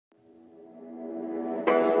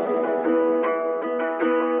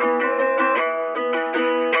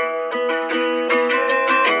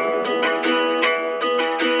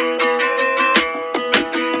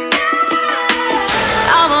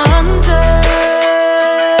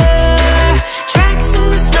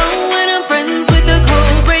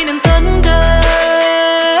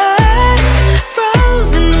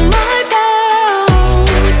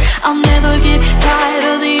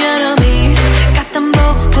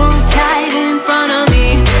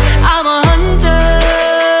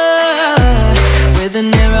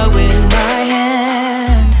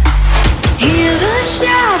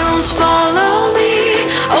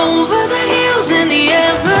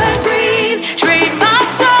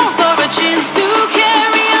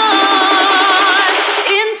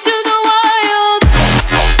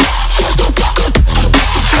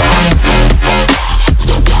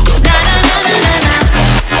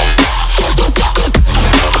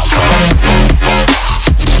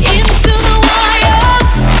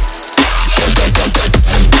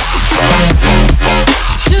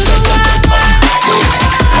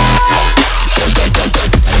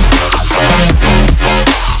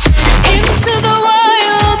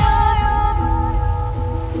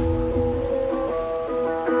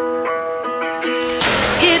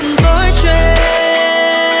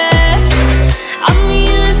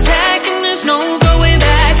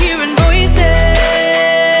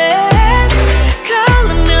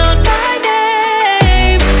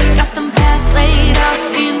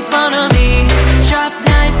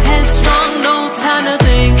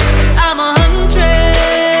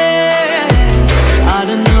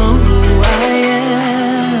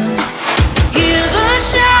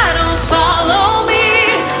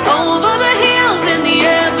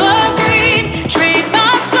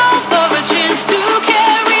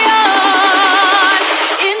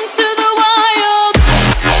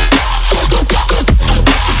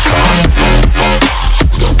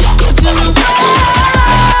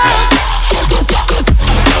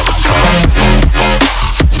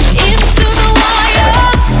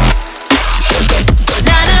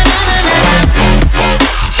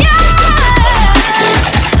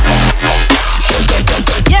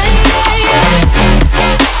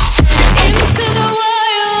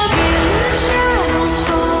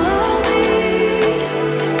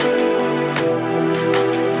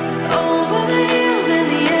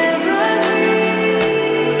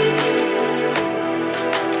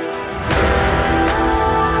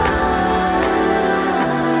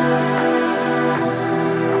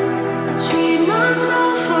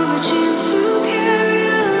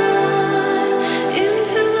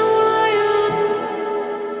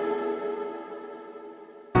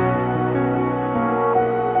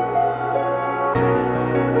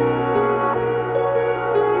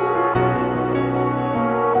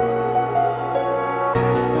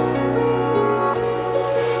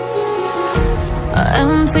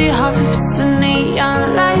empty hearts and neon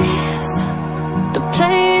lights. They're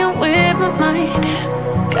playing with my mind.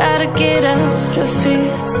 Gotta get out of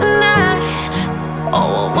here tonight.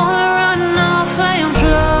 Oh, I wanna run off and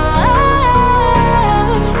fly.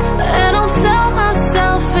 And I'll tell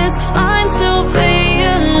myself it's fine to be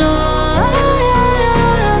alone,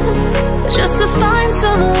 just to find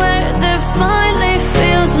somewhere that finally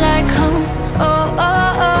feels like home. Oh,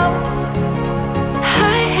 oh, oh.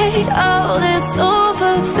 I hate all this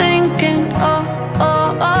overthinking. Oh, oh,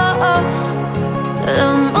 oh, oh.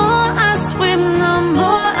 The more I swim, the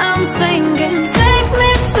more I'm sinking. Take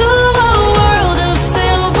me to a world of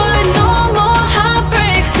silver. No more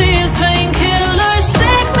heartbreaks, tears, painkillers.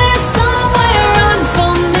 Take me somewhere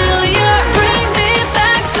unfamiliar. Bring me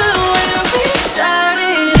back to where we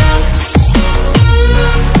started out.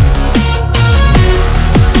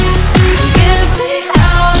 Get me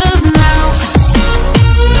out of now,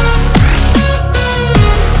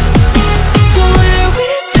 to where we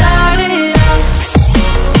started out.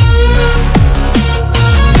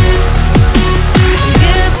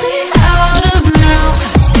 Get me out of now,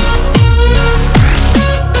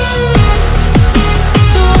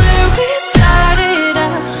 to where we started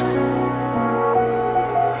out.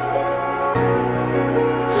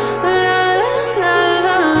 La la la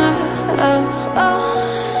la la, oh, oh.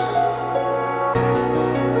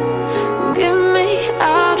 Get me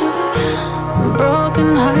out of broken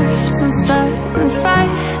hearts and starting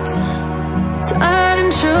fights,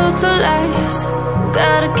 turning truth to lies.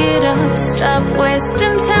 Gotta get up, stop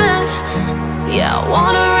wasting time. Yeah, I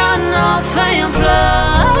wanna run off and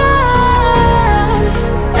fly.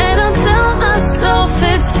 And I'll tell myself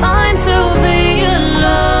it's fine to be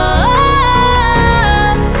alone,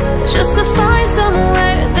 just to find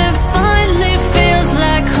somewhere that finally feels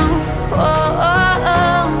like home. Oh, oh,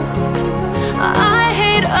 oh. I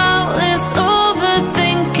hate all this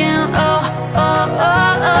overthinking. Oh, oh,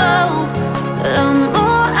 oh, oh. The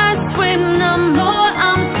more I swim, the more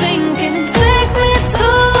I'm sinking. Take me to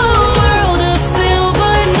a world of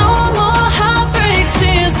silver. No more heartbreaks,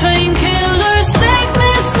 tears, painkillers. Take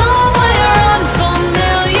me somewhere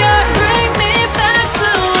unfamiliar. Bring me back to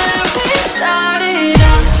where we started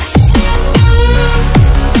out.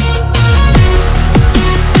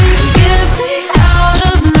 Get me out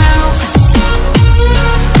of now,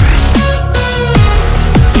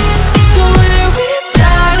 to where we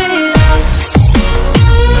started out.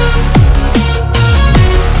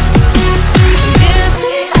 Get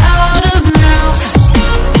me out of now,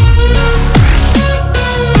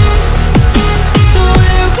 to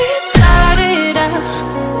where we started out.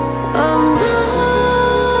 Oh no,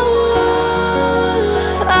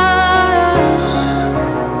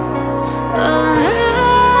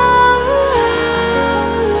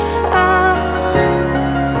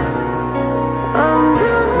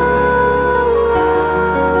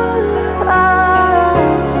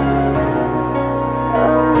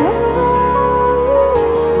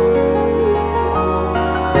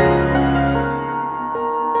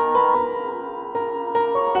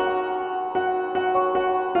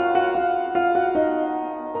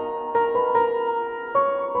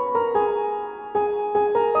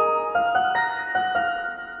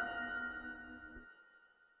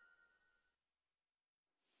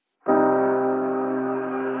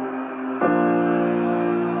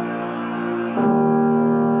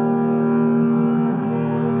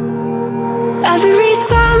 every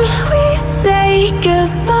time we say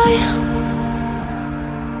goodbye,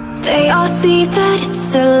 they all see that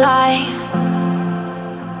it's a lie.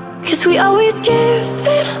 'Cause we always give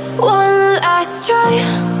it one last try.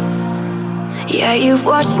 Yeah, you've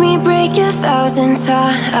watched me break 1,000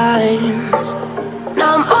 times.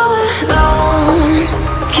 Now I'm all alone,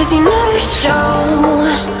 'cause you never show.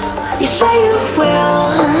 You say you will,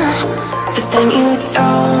 but then you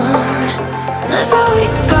don't. That's how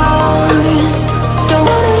it goes. Don't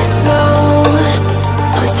wanna know.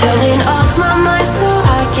 I'm turning off my mind so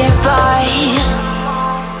I get by.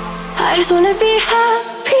 I just wanna be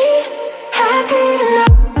happy, happy tonight.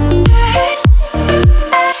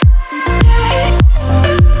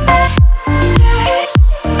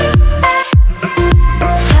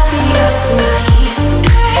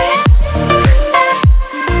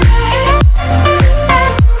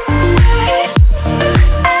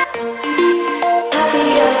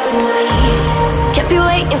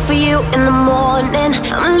 In the morning,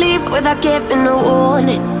 I'ma leave without giving a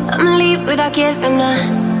warning. I'ma leave without giving a.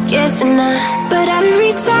 But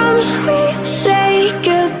every time we say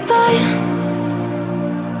goodbye,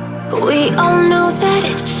 we all know that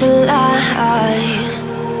it's a lie.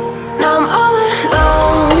 Now I'm all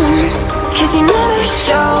alone, 'cause you never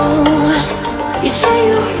show. You say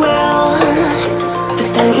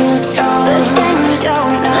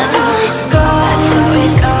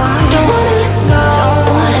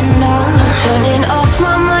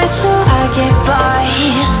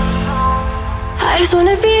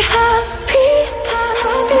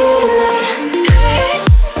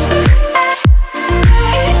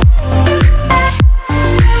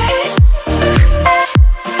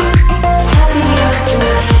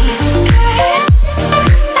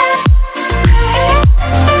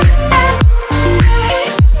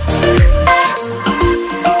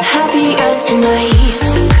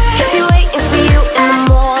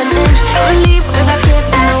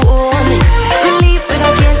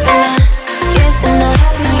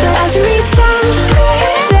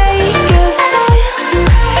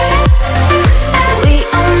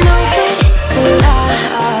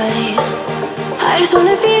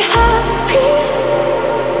happy.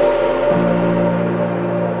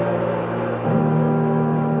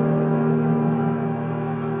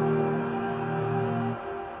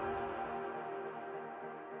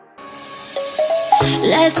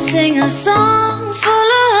 Let's sing a song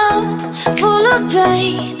full of hope, full of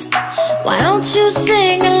pain. Why don't you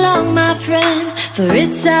sing along, my friend? For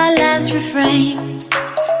it's our last refrain.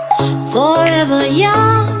 Forever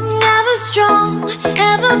young, ever strong,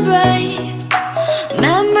 ever brave.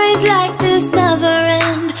 Memories like this never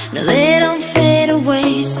end. No, they don't fade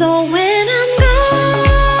away. So when I'm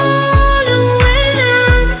gone, oh, when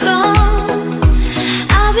I'm gone,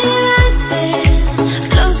 I'll be right there,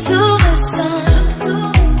 close to the sun.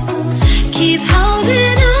 Keep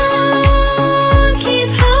holding on, keep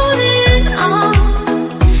holding on,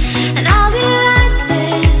 and I'll be right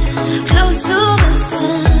there, close to the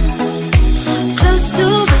sun, close to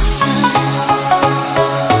the sun.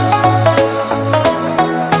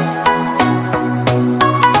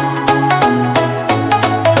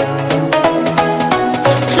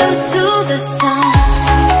 Close to the sun.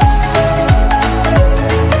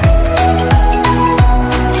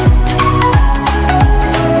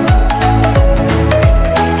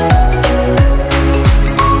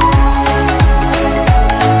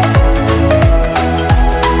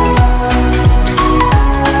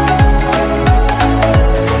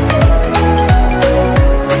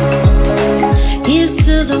 Here's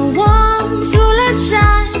to the ones who let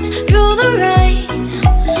shine through the rain,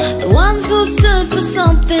 the ones who stood for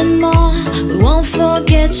something more. We won't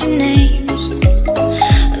forget your names.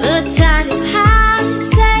 The tide is high,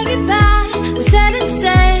 say goodbye, we're setting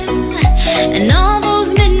sail, and all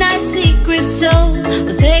those midnight secrets told,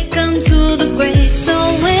 we'll take them to the grave. So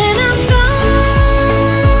when I'm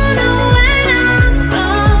gone, oh, when I'm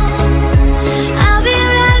gone, I'll be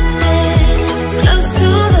right there, close to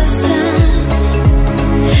the sun.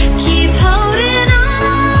 Keep holding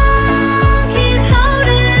on, keep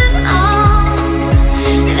holding on,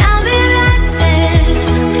 and I'll be right there,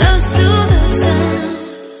 close to the sun,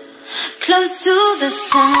 close to the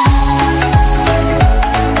sun.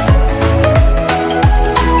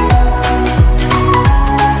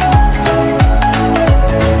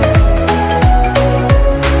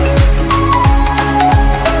 Close to the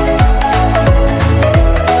sun.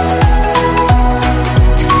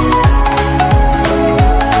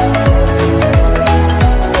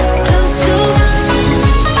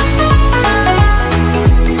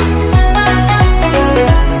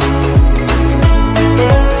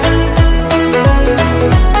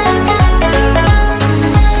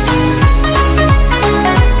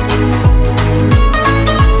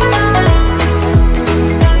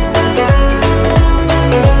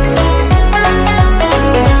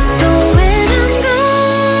 So when I'm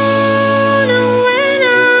gone, oh, when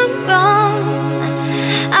I'm gone,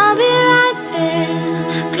 I'll be right there,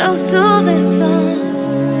 close to the sun.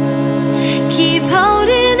 Keep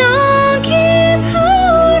holding on, keep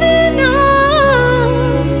holding on,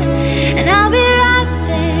 and I'll be right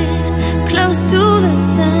there, close to the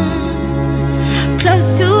sun, close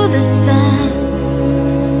to the sun.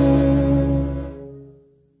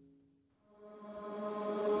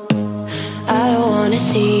 I don't wanna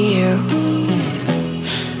see you,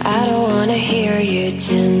 I don't wanna hear you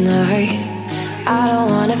tonight. I don't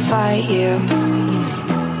wanna fight you,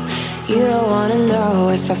 you don't wanna know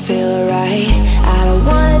if I feel alright. I don't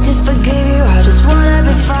wanna just forgive you, I just wanna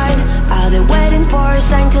be fine. I'll be waiting for a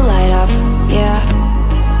sign to light up, yeah.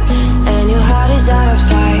 And your heart is out of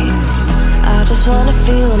sight, I just wanna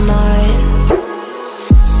feel my